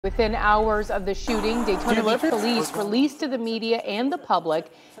Within hours of the shooting, Daytona Beach police released to the media and the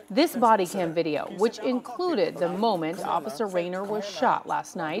public this body cam video, which included the moment Officer Rayner was shot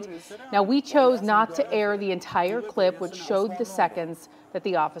last night. Now, we chose not to air the entire clip, which showed the seconds that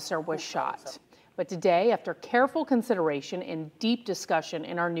the officer was shot. But today, after careful consideration and deep discussion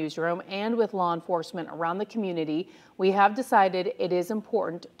in our newsroom and with law enforcement around the community, we have decided it is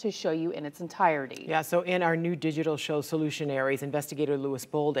important to show you in its entirety. Yeah, so in our new digital show, Solutionaries, investigator Lewis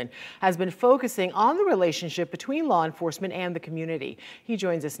Bolden has been focusing on the relationship between law enforcement and the community. He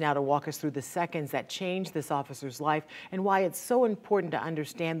joins us now to walk us through the seconds that changed this officer's life and why it's so important to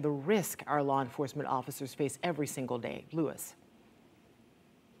understand the risk our law enforcement officers face every single day. Lewis.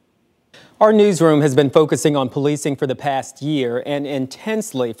 Our newsroom has been focusing on policing for the past year and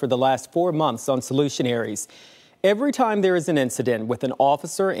intensely for the last 4 months on Solutionaries. Every time there is an incident with an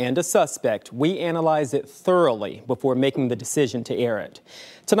officer and a suspect, we analyze it thoroughly before making the decision to air it.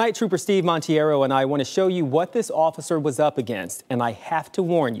 Tonight, Trooper Steve Montiero and I want to show you what this officer was up against, and I have to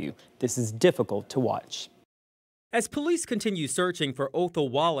warn you, this is difficult to watch. As police continue searching for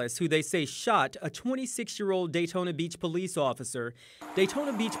Othel Wallace, who they say shot a 26-year-old Daytona Beach police officer,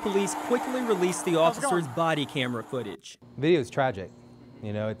 Daytona Beach police quickly released the officer's body camera footage. The video is tragic.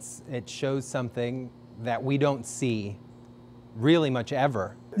 You know, it shows something that we don't see really much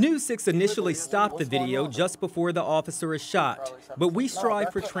ever. News 6 initially stopped the video just before the officer is shot, but we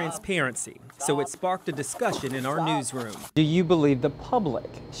strive for transparency, so it sparked a discussion in our newsroom. Do you believe the public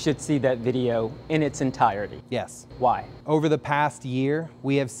should see that video in its entirety? Yes. Why? Over the past year,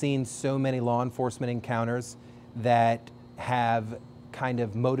 we have seen so many law enforcement encounters that have kind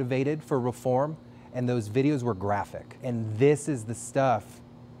of motivated for reform, and those videos were graphic. And this is the stuff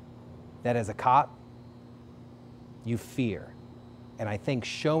that as a cop, you fear. And I think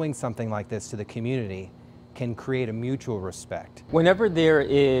showing something like this to the community can create a mutual respect. Whenever there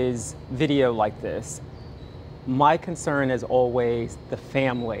is video like this, my concern is always the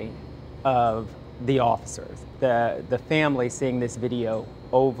family of the officers, the family seeing this video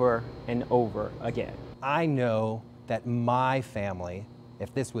over and over again. I know that my family,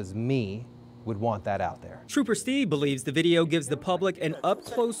 if this was me, would want that out there. Trooper Steve believes the video gives the public an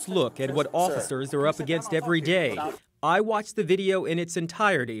up-close look at what officers are up against every day. I watched the video in its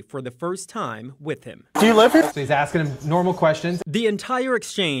entirety for the first time with him. Do you live here? So he's asking him normal questions. The entire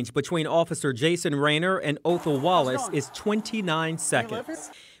exchange between Officer Jason Rayner and Othel Wallace is 29 seconds.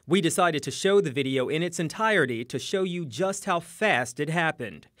 We decided to show the video in its entirety to show you just how fast it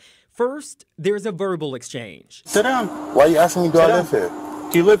happened. First, there's a verbal exchange. Sit down. Why are you asking me, do I live here?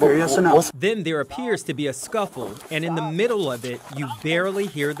 Do you live here, yes or no? Then there appears to be a scuffle, and in the middle of it, you barely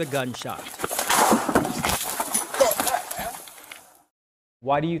hear the gunshot.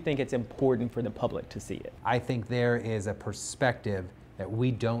 Why do you think it's important for the public to see it? I think there is a perspective that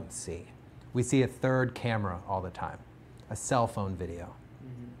we don't see. We see a third camera all the time, a cell phone video.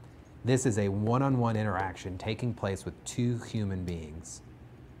 This is a one-on-one interaction taking place with two human beings.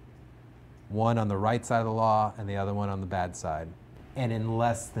 One on the right side of the law and the other one on the bad side. And in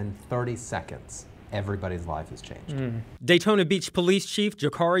less than 30 seconds, everybody's life has changed. Daytona Beach Police Chief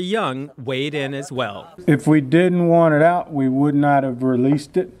Jakari Young weighed in as well. If we didn't want it out, we would not have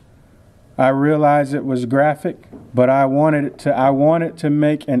released it. I realize it was graphic, but I wanted to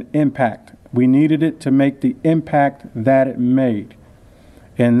make an impact. We needed it to make the impact that it made.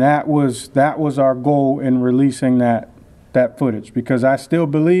 And that was our goal in releasing that footage, because I still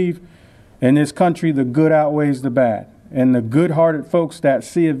believe in this country the good outweighs the bad. And the good-hearted folks that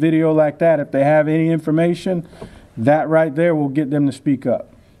see a video like that, if they have any information, that right there will get them to speak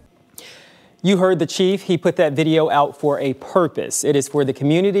up. You heard the chief. He put that video out for a purpose. It is for the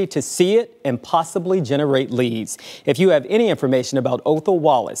community to see it and possibly generate leads. If you have any information about Othel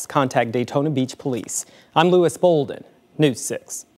Wallace, contact Daytona Beach Police. I'm Lewis Bolden, News 6.